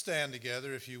Stand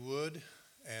together if you would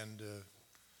and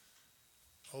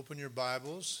open your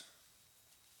Bibles,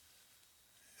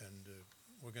 and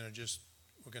we're going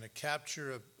to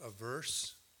capture a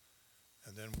verse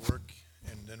and then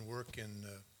work in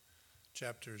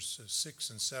chapters 6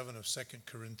 and 7 of 2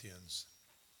 Corinthians.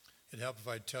 It'd help if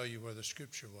I'd tell you where the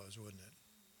scripture was, wouldn't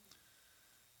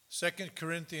it? 2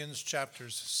 Corinthians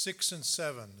chapters 6 and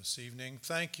 7 this evening.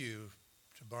 Thank you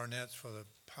to Barnett for the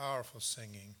powerful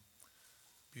singing.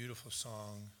 Beautiful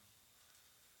song.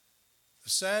 The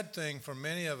sad thing for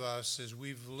many of us is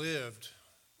we've lived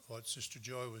what Sister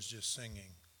Joy was just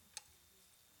singing,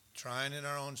 trying in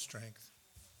our own strength,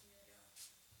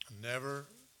 never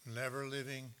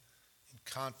living in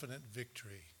confident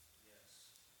victory.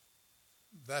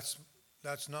 That's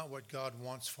not what God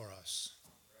wants for us.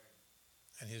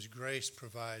 And His grace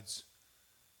provides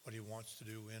what He wants to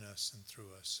do in us and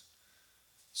through us.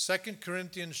 2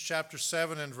 Corinthians chapter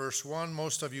 7 and verse 1,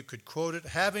 most of you could quote it.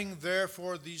 Having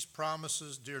therefore these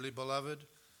promises, dearly beloved,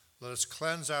 let us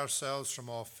cleanse ourselves from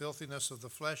all filthiness of the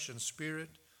flesh and spirit,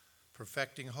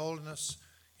 perfecting holiness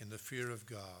in the fear of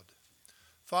God.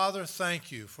 Father,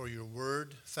 thank you for your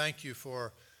word. Thank you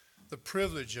for the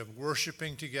privilege of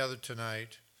worshiping together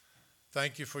tonight.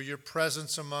 Thank you for your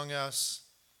presence among us.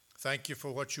 Thank you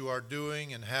for what you are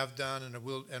doing and have done and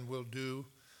will do.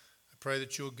 Pray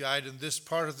that you'll guide in this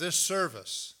part of this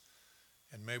service,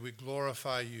 and may we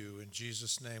glorify you. In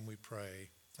Jesus' name we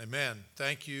pray. Amen.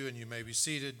 Thank you, and you may be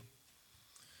seated.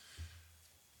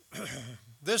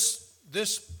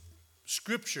 This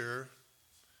scripture,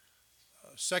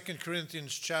 2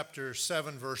 Corinthians chapter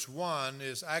 7, verse 1,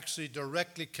 is actually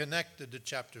directly connected to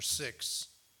chapter 6.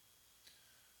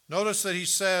 Notice that he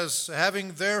says,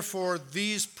 having therefore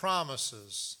these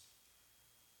promises,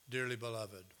 dearly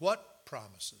beloved. What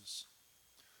promises?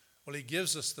 Well, he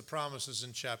gives us the promises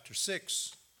in chapter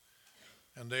 6,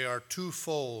 and they are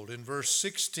twofold. In verse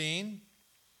 16,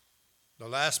 the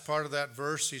last part of that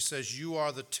verse, he says, you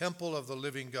are the temple of the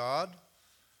living God,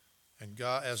 and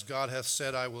God, as God hath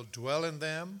said, I will dwell in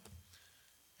them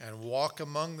and walk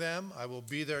among them. I will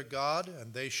be their God,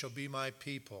 and they shall be my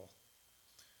people.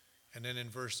 And then in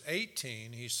verse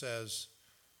 18, he says,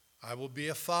 I will be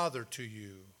a father to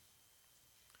you.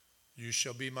 You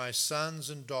shall be my sons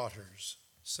and daughters,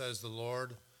 says the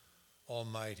Lord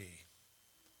Almighty.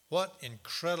 What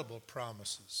incredible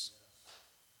promises.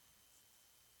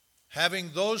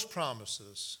 Having those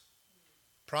promises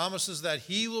that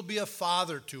he will be a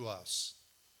father to us.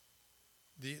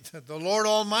 The Lord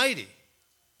Almighty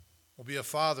will be a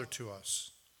father to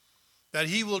us. That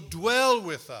he will dwell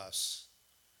with us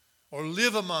or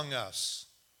live among us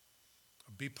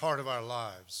or be part of our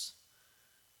lives.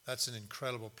 That's an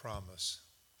incredible promise.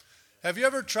 Have you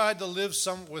ever tried to live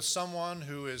with someone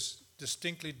who is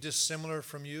distinctly dissimilar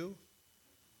from you?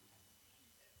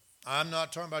 I'm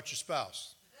not talking about your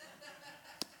spouse.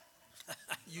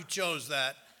 You chose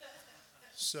that.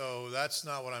 So that's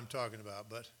not what I'm talking about.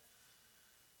 But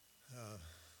a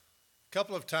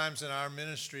couple of times in our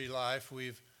ministry life,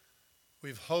 we've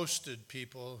hosted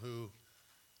people who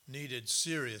needed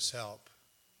serious help.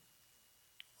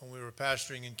 When we were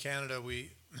pastoring in Canada, we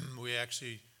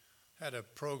actually had a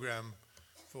program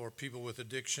for people with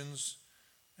addictions,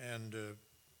 and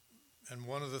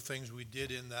one of the things we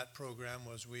did in that program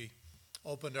was we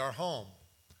opened our home.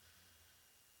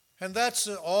 And that's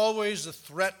always a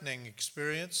threatening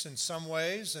experience in some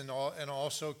ways, and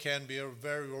also can be a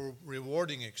very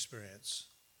rewarding experience.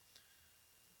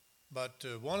 But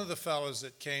one of the fellows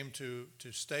that came to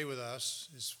stay with us,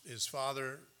 his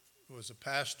father was a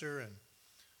pastor and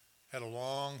had a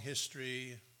long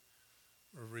history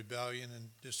of rebellion and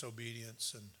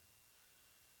disobedience,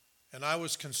 and I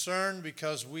was concerned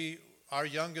because our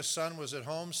youngest son was at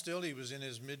home still. He was in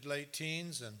his mid-late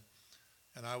teens,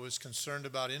 and I was concerned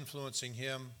about influencing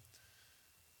him.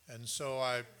 And so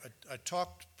I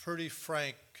talked pretty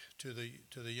frank to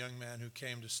the young man who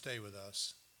came to stay with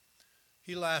us.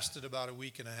 He lasted about a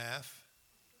week and a half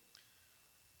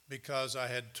because I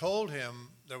had told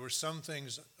him there were some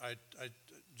things I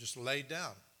just laid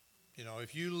down. You know,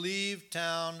 if you leave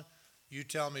town, you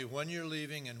tell me when you're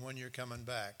leaving and when you're coming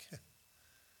back.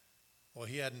 Well,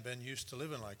 he hadn't been used to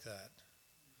living like that.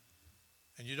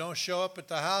 And you don't show up at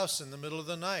the house in the middle of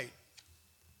the night.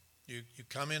 You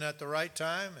come in at the right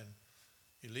time and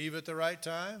you leave at the right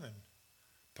time. And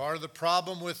part of the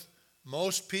problem with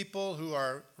most people who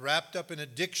are wrapped up in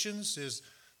addictions is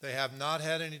they have not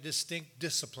had any distinct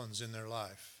disciplines in their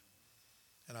life.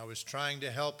 And I was trying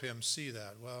to help him see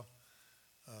that. Well,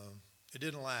 it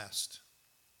didn't last.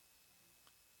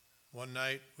 One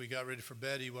night we got ready for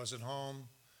bed. He wasn't home.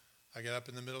 I got up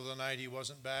in the middle of the night. He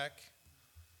wasn't back.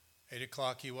 8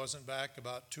 o'clock he wasn't back.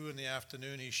 About 2 in the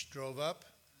afternoon he drove up,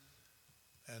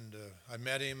 and I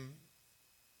met him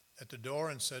at the door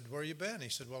and said, "Where you been?" He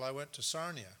said, "Well, I went to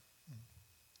Sarnia,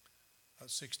 about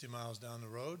 60 miles down the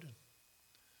road."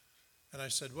 And I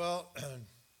said, "Well,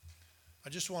 I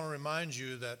just want to remind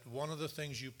you that one of the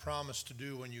things you promised to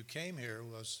do when you came here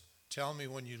was tell me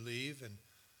when you leave and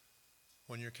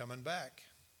when you're coming back.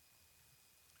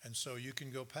 And so you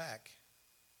can go pack."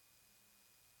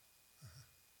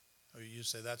 Oh, you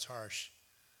say, "That's harsh."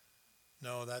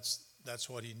 No, that's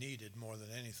what he needed more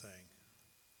than anything.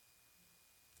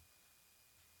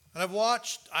 And I've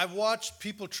watched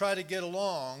people try to get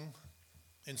along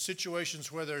in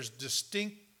situations where there's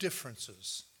distinct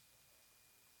differences.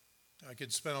 I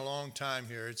could spend a long time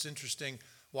here. It's interesting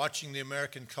watching the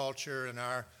American culture and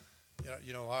our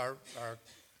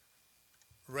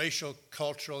racial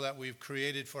culture that we've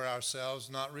created for ourselves,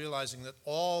 not realizing that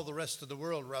all the rest of the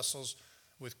world wrestles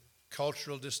with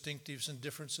cultural distinctives and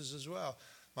differences as well.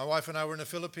 My wife and I were in the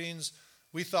Philippines.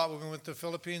 We thought when we went to the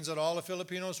Philippines that all the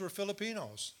Filipinos were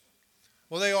Filipinos.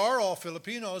 Well, they are all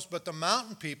Filipinos, but the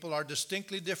mountain people are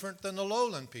distinctly different than the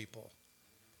lowland people.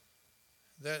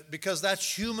 Because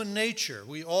that's human nature.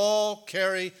 We all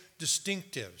carry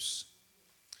distinctives.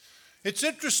 It's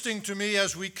interesting to me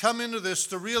as we come into this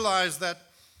to realize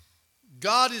that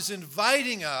God is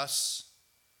inviting us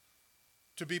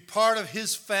to be part of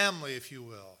His family, if you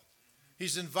will.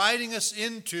 He's inviting us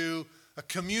into a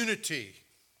community,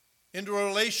 into a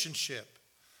relationship.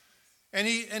 And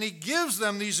he gives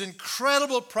them these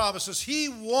incredible promises. He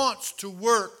wants to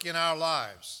work in our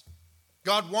lives.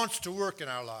 God wants to work in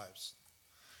our lives.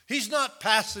 He's not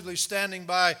passively standing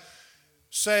by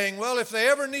saying, "Well, if they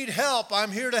ever need help,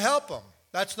 I'm here to help them."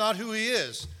 That's not who He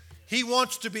is. He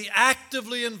wants to be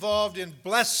actively involved in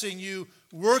blessing you,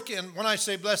 working. When I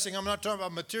say blessing, I'm not talking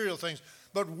about material things,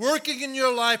 but working in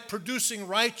your life, producing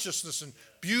righteousness and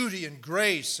beauty and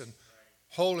grace and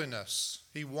holiness.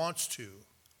 He wants to.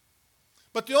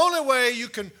 But the only way you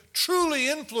can truly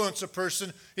influence a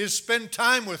person is spend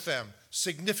time with them,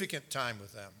 significant time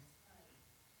with them.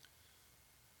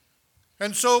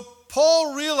 And so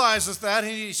Paul realizes that,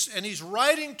 and he's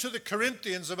writing to the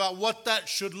Corinthians about what that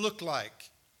should look like.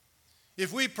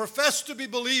 If we profess to be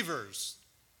believers,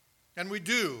 and we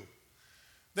do,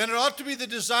 then it ought to be the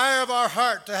desire of our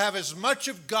heart to have as much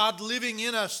of God living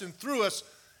in us and through us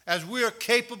as we are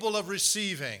capable of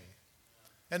receiving.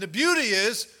 And the beauty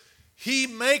is, He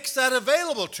makes that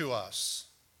available to us.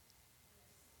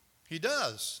 He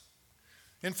does.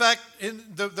 In fact,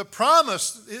 in the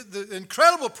promise, the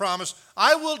incredible promise,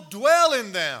 I will dwell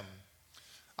in them.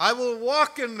 I will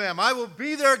walk in them. I will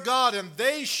be their God, and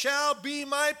they shall be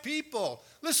my people.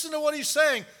 Listen to what he's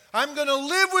saying. I'm going to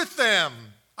live with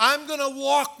them. I'm going to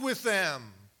walk with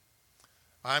them.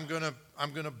 I'm going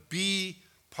to be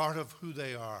part of who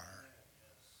they are.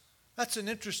 That's an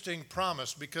interesting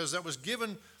promise because it was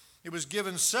given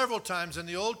several times in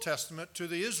the Old Testament to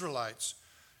the Israelites.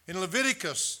 In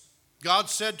Leviticus, God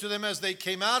said to them as they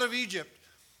came out of Egypt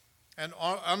and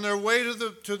on their way to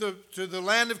the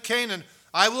land of Canaan,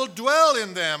 I will dwell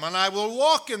in them and I will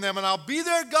walk in them and I'll be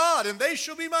their God and they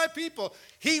shall be my people.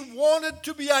 He wanted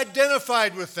to be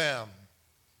identified with them.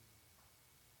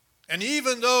 And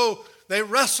even though they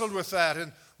wrestled with that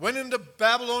and went into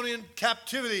Babylonian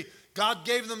captivity, God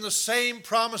gave them the same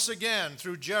promise again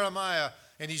through Jeremiah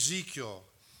and Ezekiel.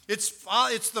 It's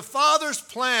the Father's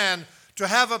plan to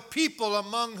have a people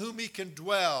among whom He can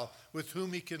dwell, with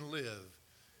whom He can live.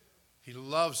 He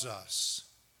loves us.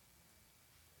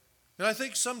 And I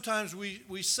think sometimes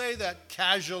we say that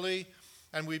casually,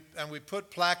 and we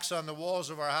put plaques on the walls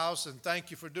of our house, and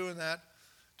thank you for doing that,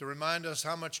 to remind us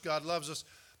how much God loves us.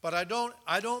 But I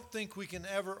don't think we can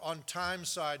ever, on time's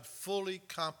side, fully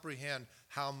comprehend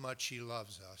how much He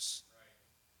loves us.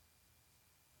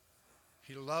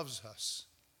 He loves us.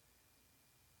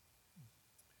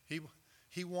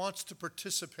 He wants to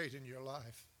participate in your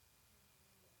life.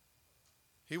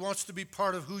 He wants to be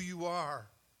part of who you are.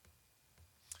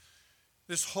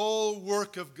 This whole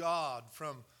work of God,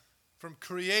 from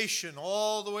creation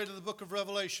all the way to the book of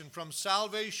Revelation, from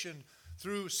salvation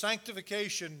through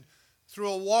sanctification, through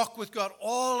a walk with God,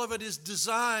 all of it is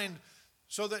designed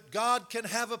so that God can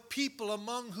have a people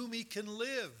among whom He can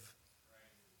live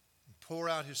and pour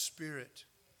out His Spirit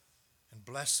and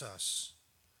bless us.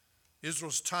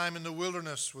 Israel's time in the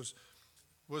wilderness was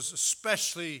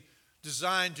especially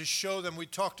designed to show them, we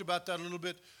talked about that a little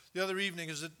bit the other evening,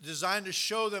 is it designed to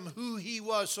show them who He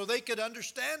was so they could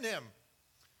understand Him,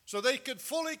 so they could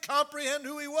fully comprehend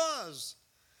who He was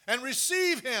and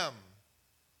receive Him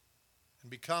and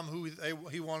become who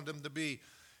He wanted them to be.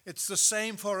 It's the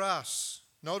same for us.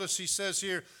 Notice he says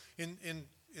here in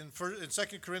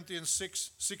 2 Corinthians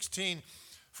 6:16,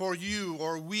 for you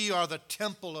or we are the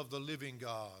temple of the living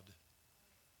God.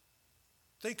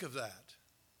 Think of that.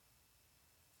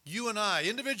 You and I,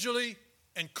 individually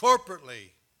and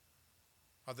corporately,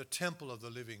 are the temple of the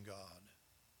living God.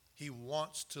 He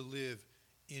wants to live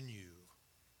in you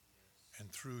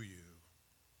and through you.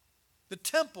 The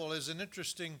temple is an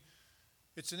interesting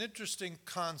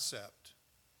concept.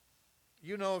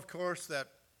 You know, of course, that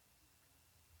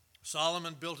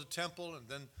Solomon built a temple, and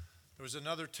then there was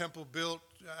another temple built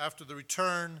after the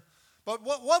return. But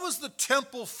what was the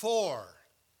temple for?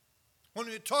 When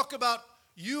we talk about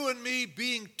you and me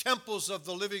being temples of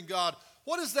the living God,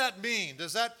 what does that mean?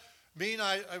 Does that mean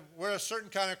I wear a certain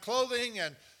kind of clothing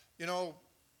and,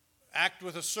 act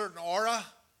with a certain aura?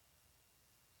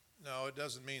 No, it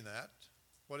doesn't mean that.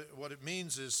 What it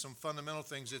means is some fundamental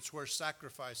things. It's where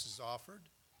sacrifice is offered.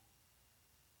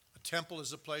 A temple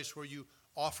is a place where you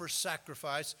offer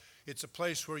sacrifice. It's a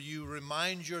place where you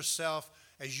remind yourself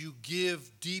as you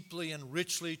give deeply and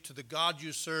richly to the God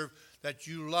you serve that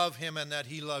you love him and that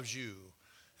he loves you.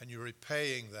 And you're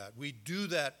repaying that. We do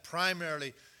that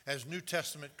primarily as New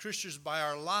Testament Christians by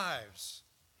our lives.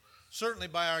 Certainly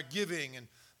by our giving and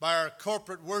by our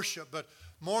corporate worship, but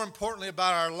more importantly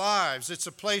about our lives. It's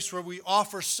a place where we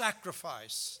offer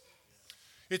sacrifice.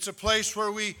 It's a place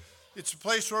where we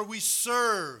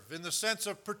serve in the sense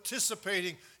of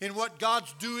participating in what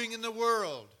God's doing in the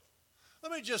world.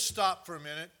 Let me just stop for a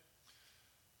minute.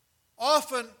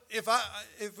 Often,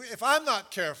 if I'm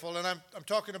not careful, and I'm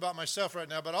talking about myself right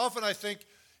now, but often I think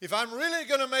if I'm really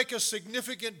going to make a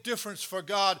significant difference for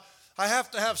God, I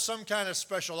have to have some kind of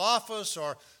special office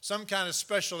or some kind of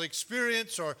special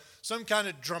experience or some kind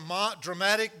of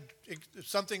dramatic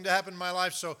something to happen in my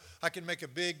life so I can make a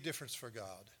big difference for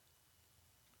God.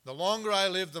 The longer I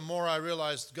live, the more I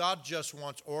realize God just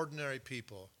wants ordinary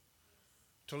people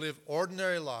to live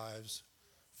ordinary lives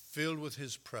filled with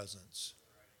his presence.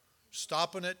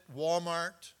 Stopping at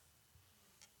Walmart,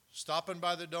 stopping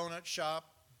by the donut shop,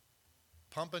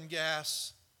 pumping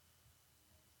gas,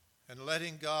 and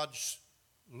letting God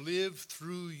live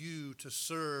through you to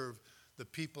serve the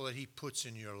people that he puts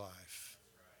in your life.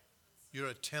 You're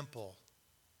a temple.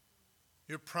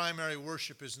 Your primary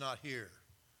worship is not here.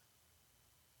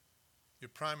 Your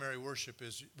primary worship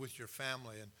is with your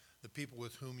family and the people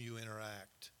with whom you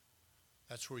interact.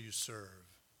 That's where you serve.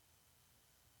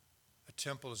 A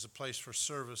temple is a place for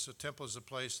service. A temple is a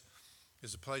place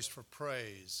for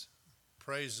praise.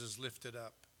 Praise is lifted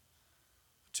up.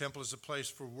 A temple is a place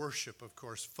for worship, of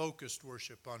course, focused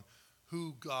worship on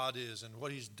who God is and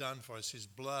what he's done for us, his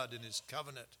blood and his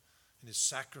covenant and his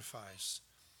sacrifice.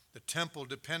 The temple,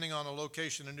 depending on the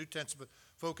location in the New Testament,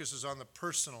 focuses on the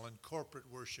personal and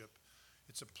corporate worship.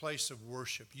 It's a place of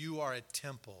worship. You are a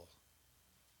temple.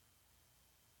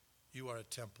 You are a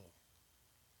temple.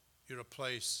 You're a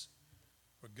place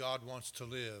where God wants to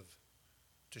live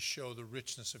to show the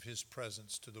richness of his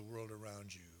presence to the world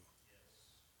around you.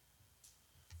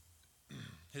 Yes.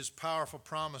 His powerful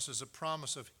promise is a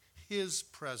promise of his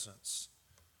presence.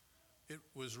 It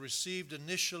was received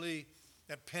initially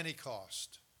at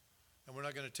Pentecost. And we're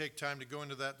not going to take time to go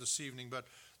into that this evening, but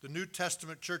the New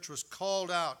Testament church was called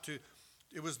out to,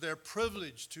 it was their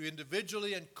privilege to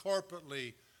individually and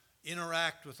corporately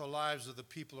interact with the lives of the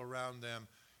people around them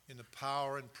in the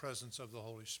power and presence of the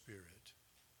Holy Spirit.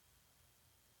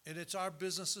 And it's our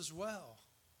business as well.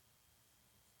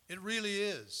 It really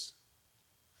is.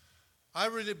 I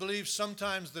really believe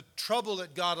sometimes the trouble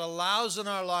that God allows in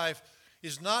our life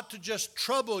is not to just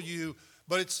trouble you,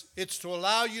 but it's to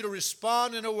allow you to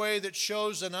respond in a way that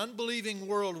shows an unbelieving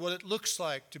world what it looks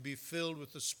like to be filled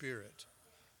with the Spirit.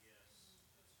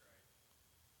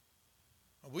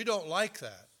 We don't like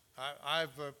that. I've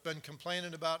been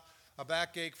complaining about a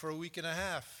backache for a week and a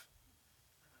half.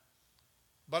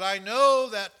 But I know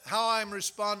that how I'm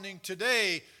responding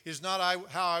today is not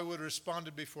how I would have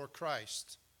responded before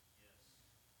Christ.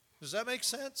 Does that make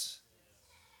sense?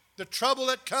 The trouble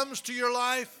that comes to your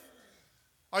life,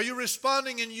 are you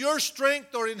responding in your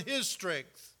strength or in his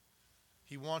strength?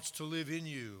 He wants to live in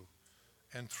you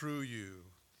and through you.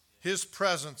 His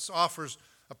presence offers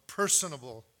a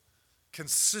personable,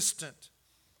 consistent,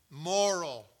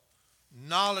 moral,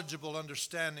 knowledgeable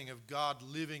understanding of God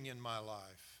living in my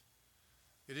life.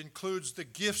 It includes the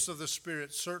gifts of the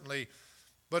Spirit, certainly,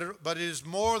 but it is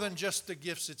more than just the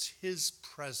gifts. It's his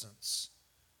presence,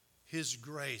 his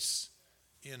grace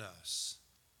in us.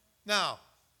 Now,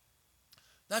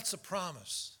 that's a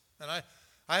promise. And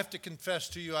I have to confess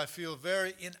to you, I feel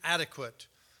very inadequate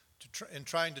in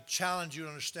trying to challenge you to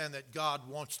understand that God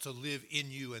wants to live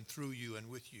in you and through you and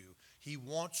with you. He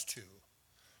wants to.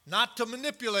 Not to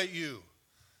manipulate you,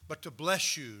 but to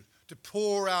bless you, to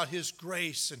pour out His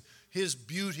grace and His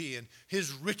beauty and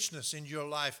His richness in your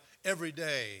life every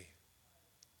day.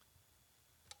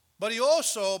 But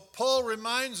Paul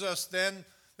reminds us then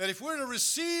that if we're to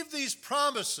receive these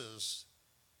promises,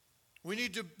 we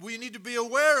need to be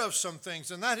aware of some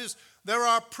things, and that is there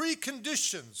are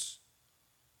preconditions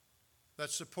that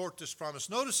support this promise.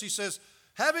 Notice he says,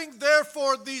 having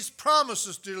therefore these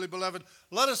promises, dearly beloved,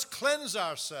 let us cleanse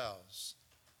ourselves.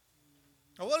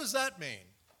 Now, what does that mean?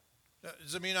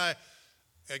 Does it mean I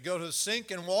go to the sink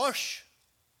and wash?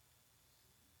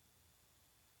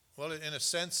 Well, in a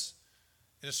sense,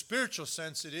 in a spiritual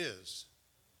sense, it is.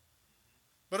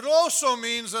 But it also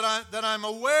means that I'm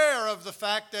aware of the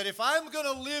fact that if I'm going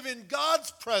to live in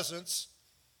God's presence,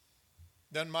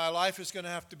 then my life is going to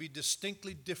have to be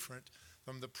distinctly different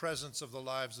from the presence of the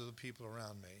lives of the people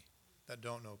around me that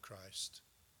don't know Christ.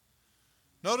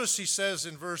 Notice he says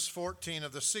in verse 14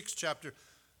 of the 6th chapter,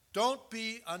 don't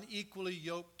be unequally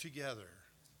yoked together.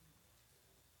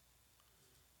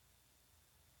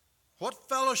 What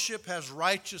fellowship has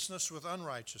righteousness with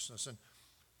unrighteousness? And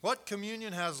what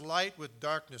communion has light with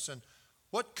darkness? And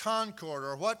what concord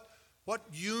or what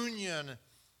union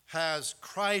has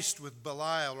Christ with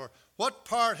Belial? Or what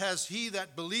part has he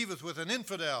that believeth with an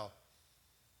infidel?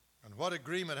 And what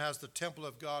agreement has the temple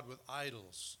of God with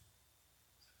idols?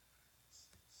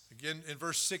 Again, in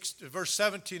verse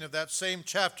 17 of that same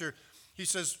chapter, he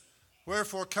says,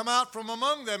 wherefore come out from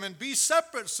among them and be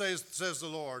separate, says the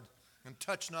Lord, and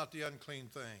touch not the unclean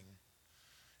thing.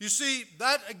 You see,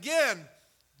 that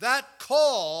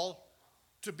call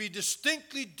to be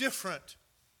distinctly different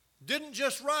didn't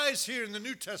just rise here in the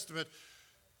New Testament.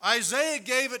 Isaiah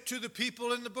gave it to the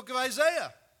people in the book of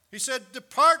Isaiah. He said,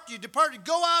 depart ye,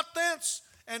 go out thence,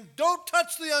 and don't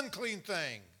touch the unclean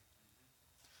thing.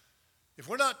 If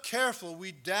we're not careful,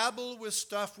 we dabble with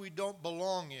stuff we don't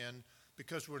belong in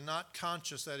because we're not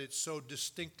conscious that it's so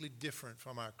distinctly different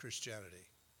from our Christianity,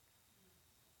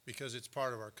 because it's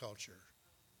part of our culture.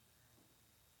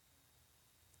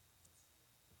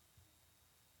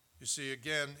 You see,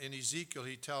 again, in Ezekiel,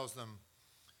 he tells them,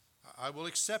 I will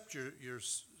accept your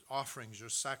offerings, your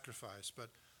sacrifice, but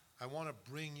I want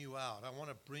to bring you out. I want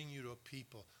to bring you to a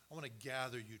people. I want to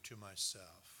gather you to myself.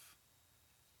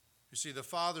 You see, the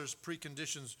Father's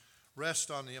preconditions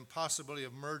rest on the impossibility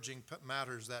of merging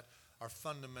matters that are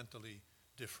fundamentally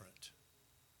different.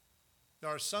 There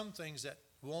are some things that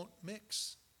won't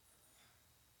mix.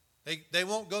 They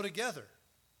won't go together.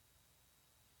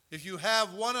 If you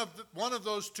have one of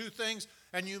those two things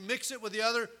and you mix it with the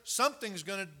other, something's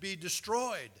going to be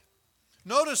destroyed.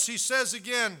 Notice he says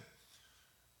again,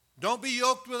 don't be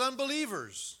yoked with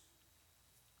unbelievers.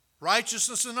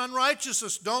 Righteousness and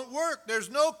unrighteousness don't work. There's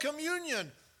no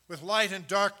communion with light and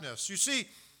darkness. You see,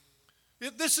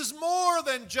 this is more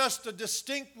than just a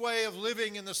distinct way of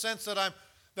living in the sense that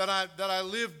I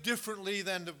live differently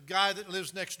than the guy that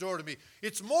lives next door to me.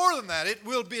 It's more than that.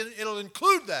 It'll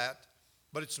include that,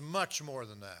 but it's much more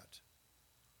than that.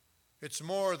 It's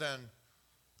more than,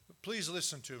 please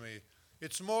listen to me,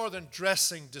 it's more than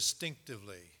dressing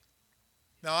distinctively.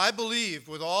 Now, I believe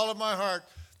with all of my heart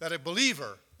that a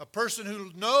believer, a person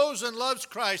who knows and loves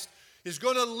Christ, is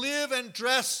going to live and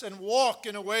dress and walk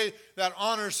in a way that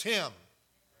honors Him.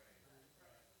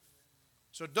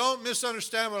 So don't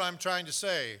misunderstand what I'm trying to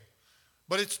say.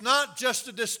 But it's not just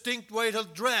a distinct way to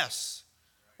dress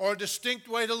or a distinct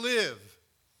way to live.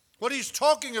 What he's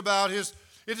talking about is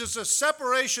it is a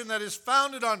separation that is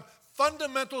founded on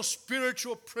fundamental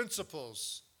spiritual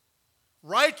principles.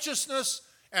 Righteousness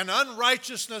and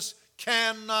unrighteousness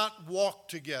cannot walk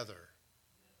together.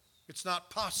 It's not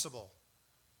possible.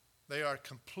 They are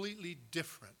completely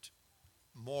different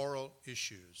moral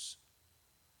issues.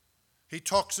 He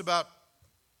talks about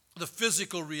the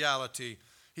physical reality.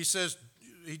 He says,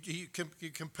 he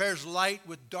compares light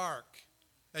with dark.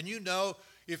 And you know,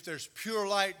 if there's pure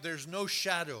light, there's no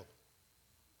shadow.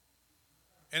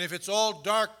 And if it's all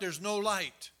dark, there's no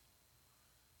light.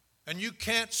 And you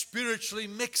can't spiritually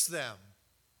mix them.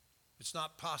 It's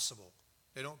not possible.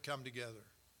 They don't come together.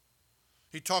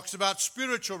 He talks about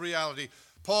spiritual reality.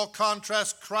 Paul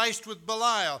contrasts Christ with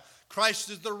Belial. Christ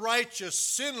is the righteous,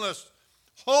 sinless,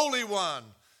 holy one.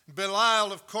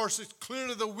 Belial, of course, is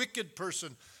clearly the wicked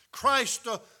person. Christ,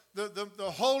 the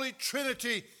Holy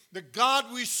Trinity, the God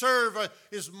we serve,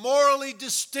 is morally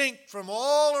distinct from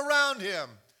all around him.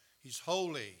 He's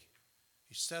holy.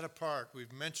 He's set apart.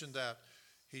 We've mentioned that.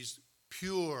 He's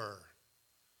pure.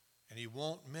 And he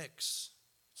won't mix.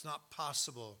 It's not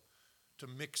possible to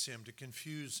mix him, to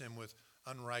confuse him with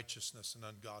unrighteousness and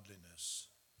ungodliness.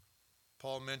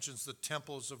 Paul mentions the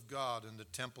temples of God and the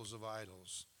temples of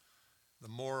idols. The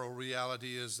moral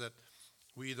reality is that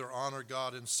we either honor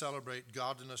God and celebrate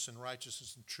godliness and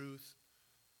righteousness and truth,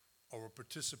 or we're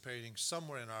participating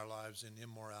somewhere in our lives in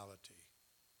immorality.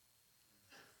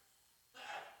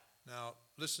 Now,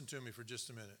 listen to me for just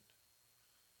a minute.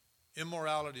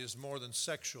 Immorality is more than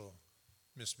sexual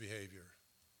misbehavior.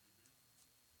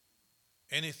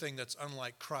 Anything that's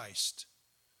unlike Christ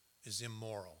is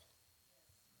immoral.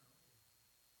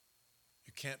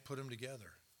 You can't put them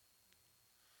together.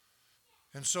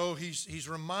 And so he's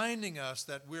reminding us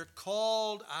that we're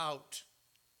called out.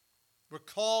 We're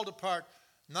called apart,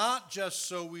 not just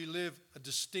so we live a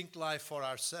distinct life for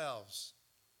ourselves.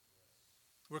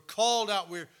 We're called out.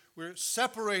 We're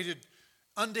separated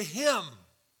unto Him,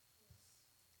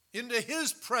 into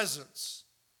His presence.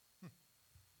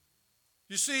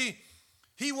 You see,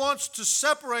 He wants to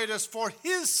separate us for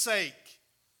His sake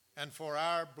and for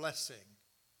our blessing.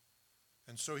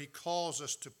 And so He calls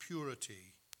us to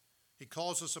purity. He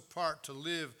calls us apart to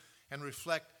live and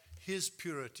reflect His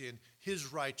purity and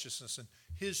His righteousness and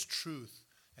His truth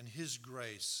and His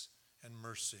grace and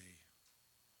mercy.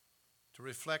 To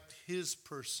reflect His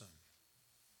person.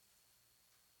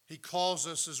 He calls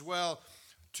us as well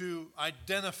to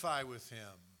identify with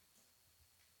Him,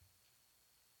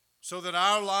 so that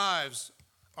our lives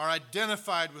are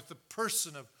identified with the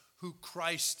person of who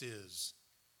Christ is.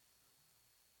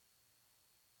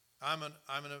 I'm an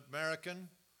American.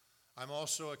 I'm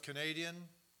also a Canadian,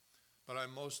 but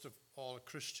I'm most of all a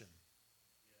Christian.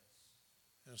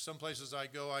 And some places I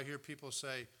go, I hear people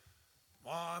say,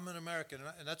 "Well, I'm an American,"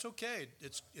 and that's okay.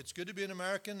 It's good to be an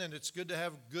American, and it's good to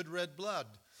have good red blood.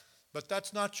 But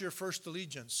that's not your first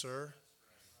allegiance, sir.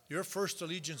 Your first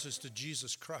allegiance is to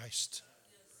Jesus Christ.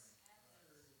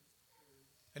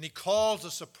 And He calls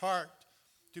us apart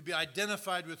to be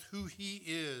identified with who He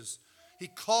is. He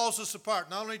calls us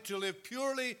apart not only to live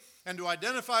purely and to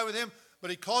identify with Him, but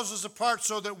He calls us apart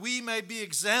so that we may be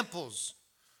examples,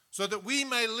 so that we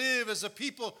may live as a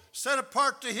people set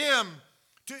apart to Him,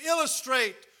 to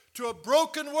illustrate to a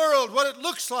broken world what it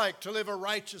looks like to live a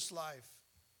righteous life,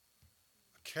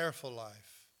 a careful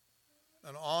life,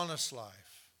 an honest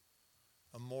life,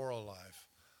 a moral life.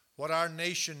 What our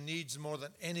nation needs more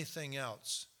than anything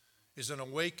else is an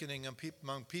awakening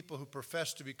among people who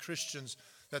profess to be Christians,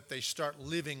 that they start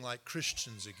living like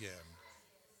Christians again.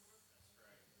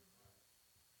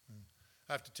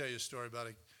 I have to tell you a story about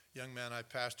a young man I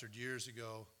pastored years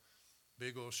ago.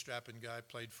 Big old strapping guy,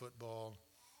 played football,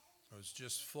 was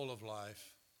just full of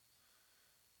life.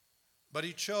 But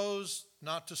he chose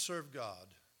not to serve God.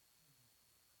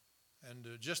 And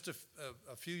just a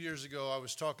few years ago, I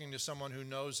was talking to someone who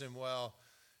knows him well,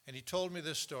 and he told me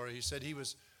this story. He said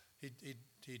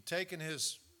he'd taken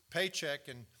his paycheck,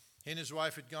 and he and his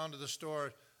wife had gone to the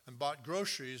store and bought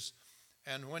groceries.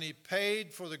 And when he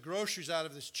paid for the groceries out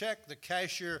of this check, the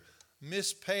cashier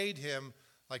mispaid him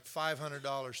like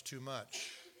 $500 too much.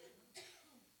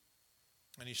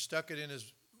 And he stuck it in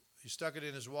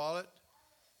his wallet,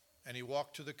 and he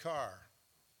walked to the car.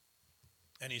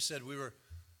 And he said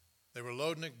they were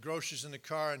loading the groceries in the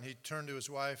car, and he turned to his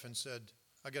wife and said,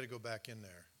 "I got to go back in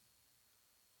there."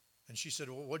 And she said,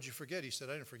 "Well, what'd you forget?" He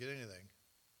said, "I didn't forget anything.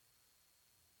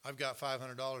 I've got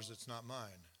 $500 that's not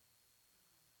mine."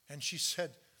 And she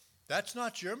said, "That's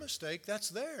not your mistake. That's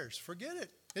theirs. Forget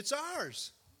it. It's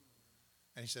ours."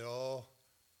 And he said, Oh,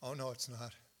 no, it's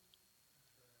not.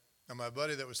 And my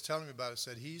buddy that was telling me about it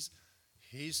said he's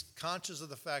conscious of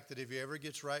the fact that if he ever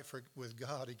gets right with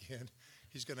God again,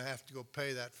 he's going to have to go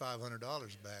pay that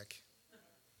 $500 back.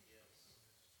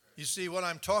 You see, what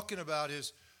I'm talking about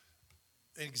is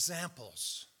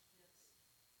examples.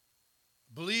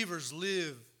 Believers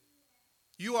live.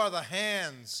 You are the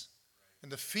hands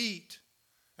and the feet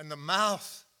and the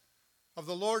mouth of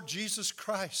the Lord Jesus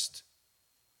Christ.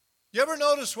 You ever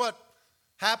notice what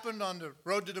happened on the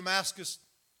road to Damascus?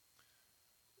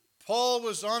 Paul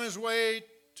was on his way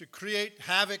to create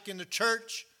havoc in the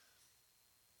church,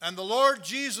 and the Lord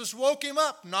Jesus woke him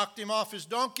up, knocked him off his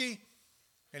donkey,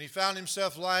 and he found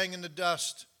himself lying in the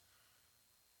dust.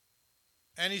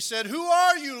 And he said, "Who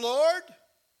are you, Lord?"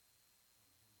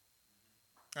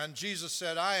 And Jesus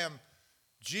said, "I am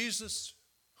Jesus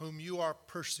whom you are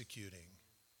persecuting."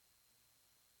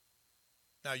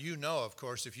 Now, you know, of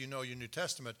course, if you know your New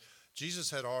Testament, Jesus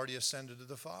had already ascended to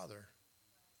the Father.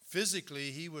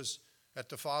 Physically, he was at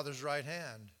the Father's right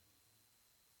hand.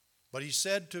 But he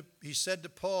said to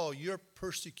Paul, "You're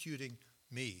persecuting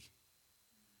me."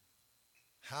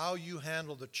 How you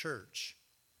handle the church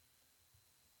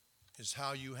is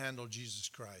how you handle Jesus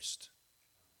Christ.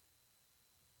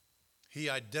 He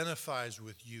identifies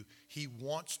with you. He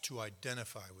wants to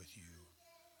identify with you.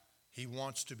 He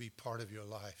wants to be part of your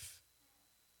life.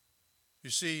 You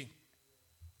see,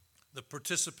 the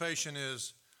participation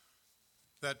is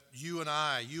that you and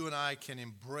I can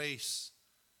embrace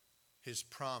his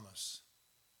promise,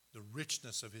 the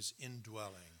richness of his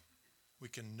indwelling. We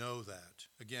can know that.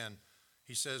 Again,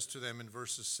 he says to them in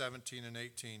verses 17 and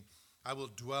 18, I will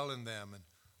dwell in them and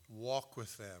walk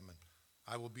with them, and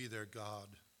I will be their God.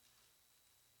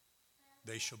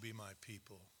 They shall be my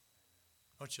people.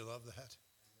 Don't you love that?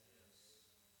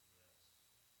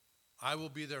 I will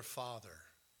be their father.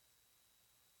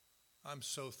 I'm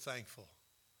so thankful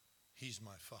he's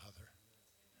my father.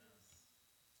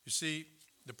 You see,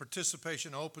 the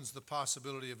participation opens the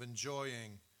possibility of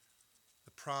enjoying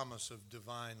the promise of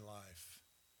divine life.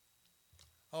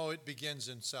 Oh, it begins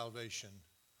in salvation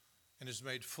and is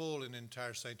made full in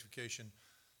entire sanctification,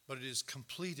 but it is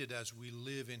completed as we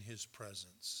live in his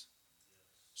presence.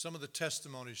 Some of the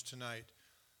testimonies tonight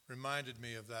reminded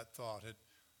me of that thought.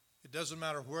 It doesn't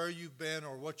matter where you've been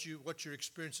or what your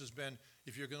experience has been.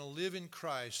 If you're going to live in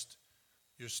Christ,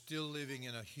 you're still living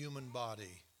in a human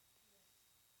body.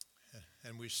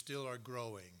 And we still are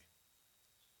growing.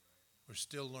 We're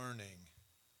still learning.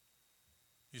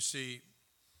 You see,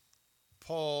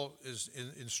 Paul's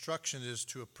instruction is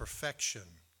to a perfection.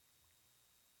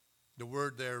 The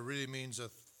word there really means a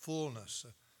fullness,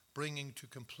 a bringing to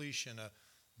completion, a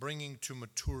bringing to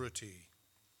maturity.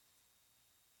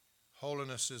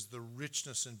 Holiness is the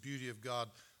richness and beauty of God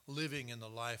living in the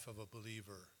life of a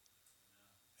believer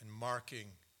and marking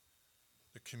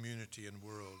the community and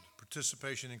world.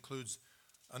 Participation includes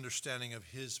understanding of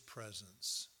his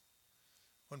presence.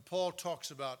 When Paul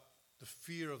talks about the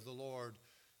fear of the Lord,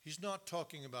 he's not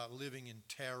talking about living in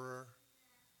terror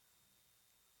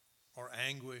or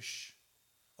anguish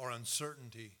or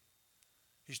uncertainty.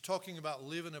 He's talking about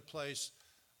living in a place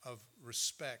of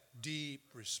respect, deep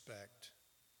respect.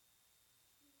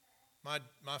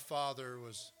 My father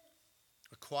was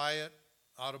a quiet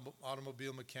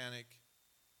automobile mechanic.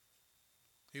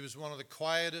 He was one of the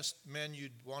quietest men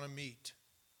you'd want to meet.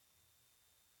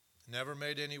 Never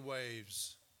made any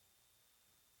waves.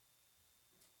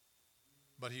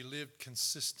 But he lived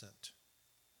consistent.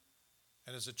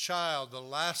 And as a child, the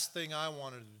last thing I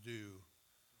wanted to do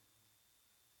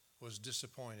was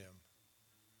disappoint him,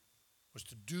 was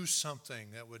to do something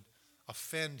that would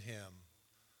offend him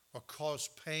or cause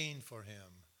pain for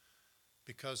him,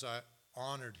 because I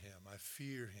honored him, I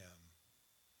fear him.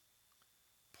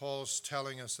 Paul's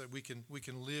telling us that we can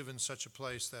live in such a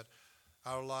place that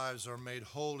our lives are made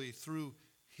holy through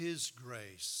his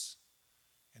grace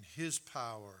and his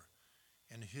power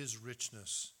and his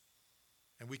richness,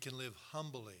 and we can live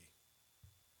humbly.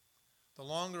 The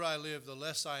longer I live, the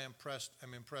less I'm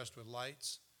impressed with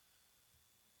lights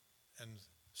and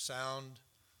sound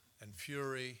and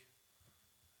fury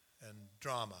and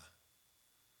drama.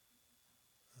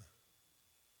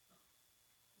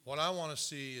 What I want to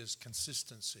see is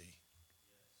consistency,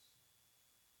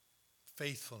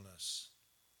 faithfulness,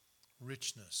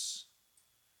 richness.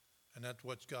 And that's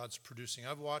what God's producing.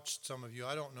 I've watched some of you.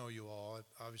 I don't know you all.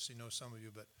 I obviously know some of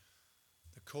you, but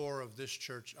the core of this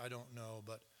church, I don't know.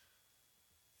 But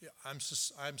yeah, I'm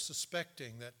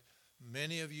suspecting that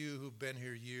many of you who've been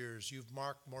here years, you've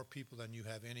marked more people than you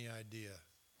have any idea.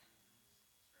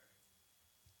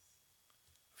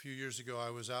 A few years ago, I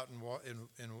was out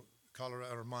in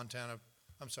Colorado or Montana.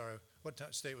 I'm sorry, what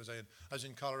state was I in? I was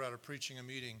in Colorado preaching a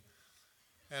meeting,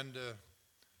 and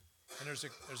there's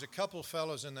a couple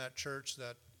fellows in that church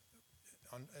that,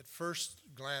 at first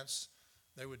glance,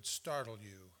 they would startle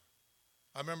you.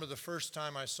 I remember the first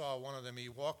time I saw one of them. He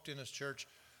walked in his church.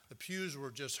 The pews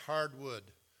were just hardwood,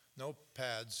 no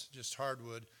pads, just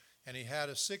hardwood, and he had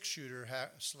a 6-shooter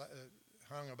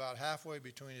hung about halfway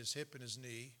between his hip and his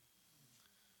knee.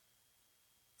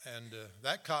 And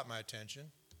that caught my attention.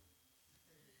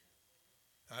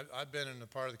 I've been in a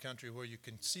part of the country where you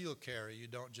conceal carry. You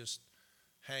don't just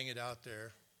hang it out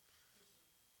there.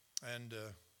 And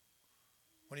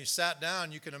when he sat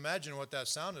down, you can imagine what that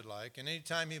sounded like. And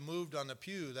anytime he moved on the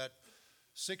pew, that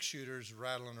 6-shooter's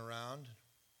rattling around.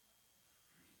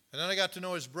 And then I got to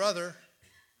know his brother.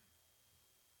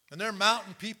 And they're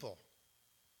mountain people.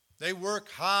 They work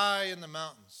high in the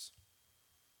mountains.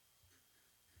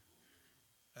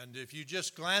 And if you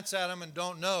just glance at them and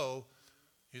don't know,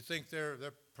 you think they're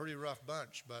a pretty rough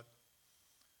bunch. But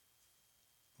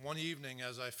one evening,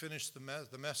 as I finished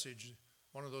the message,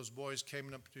 one of those boys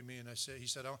came up to me and he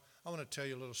said, I want to tell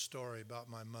you a little story about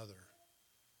my mother.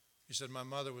 He said, my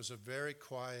mother was a very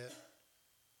quiet,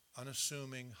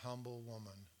 unassuming, humble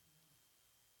woman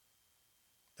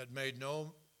that made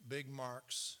no big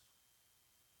marks.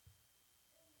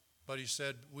 But he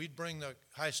said we'd bring the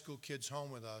high school kids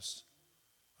home with us,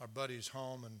 our buddies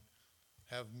home, and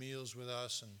have meals with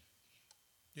us. And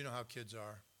you know how kids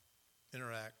are,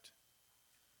 interact.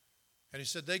 And he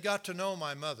said they got to know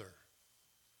my mother.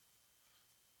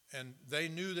 And they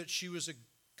knew that she was a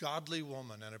godly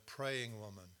woman and a praying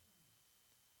woman.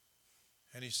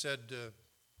 And he said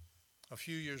a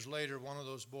few years later, one of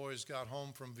those boys got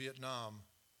home from Vietnam.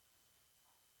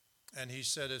 And he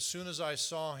said, as soon as I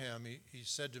saw him, he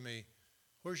said to me,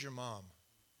 "Where's your mom?"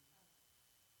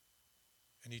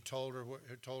 And he told him,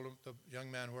 the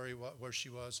young man, where she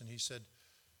was. And he said,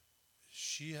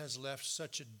 "She has left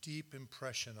such a deep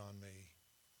impression on me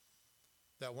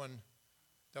that when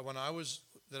I was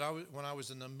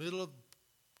in the middle of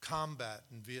combat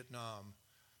in Vietnam,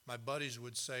 my buddies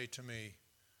would say to me,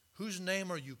 'Whose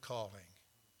name are you calling?'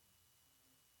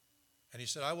 And he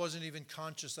said, I wasn't even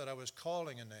conscious that I was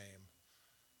calling a name,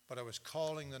 but I was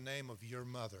calling the name of your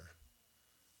mother,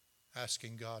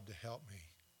 asking God to help me."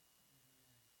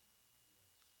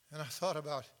 And I thought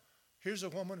about, here's a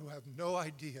woman who had no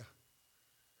idea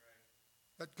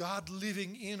that God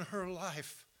living in her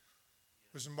life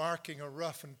was marking a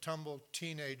rough and tumble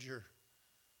teenager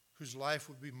whose life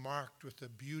would be marked with the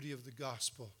beauty of the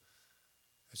gospel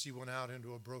as he went out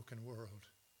into a broken world.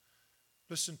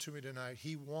 Listen to me tonight.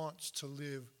 He wants to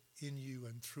live in you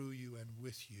and through you and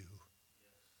with you.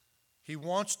 He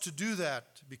wants to do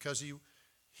that because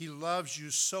he loves you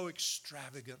so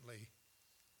extravagantly,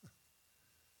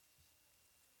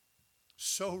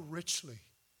 so richly,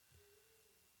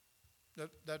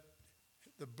 that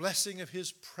the blessing of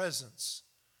his presence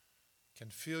can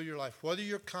fill your life, whether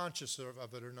you're conscious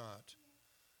of it or not.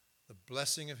 The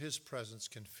blessing of his presence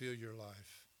can fill your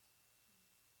life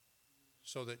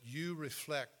so that you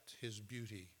reflect his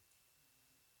beauty,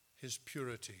 his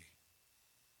purity,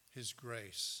 his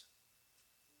grace,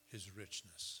 his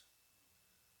richness.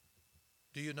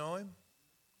 Do you know him?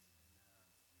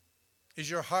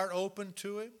 Is your heart open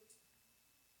to him?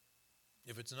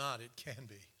 If it's not, it can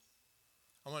be.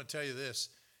 I want to tell you this,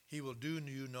 he will do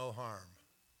you no harm.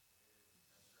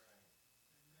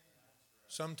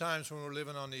 Sometimes when we're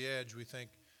living on the edge, we think,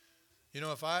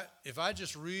 if I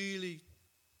just really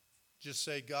just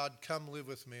say, God, come live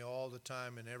with me all the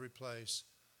time in every place,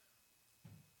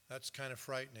 that's kind of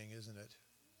frightening, isn't it?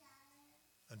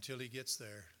 Until he gets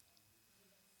there.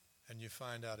 And you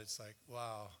find out it's like,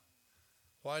 wow,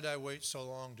 why did I wait so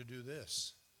long to do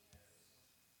this?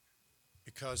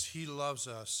 Because he loves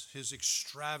us. His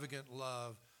extravagant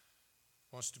love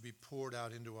wants to be poured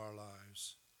out into our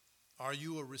lives. Are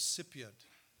you a recipient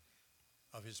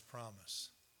of his promise?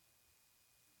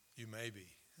 You may be.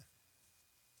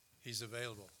 He's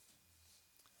available.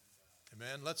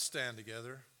 Amen. Let's stand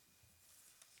together.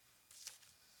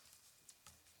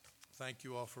 Thank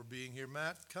you all for being here.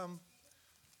 Matt, come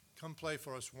play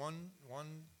for us one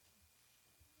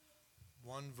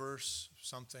verse,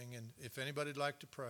 something, and if anybody'd like to pray.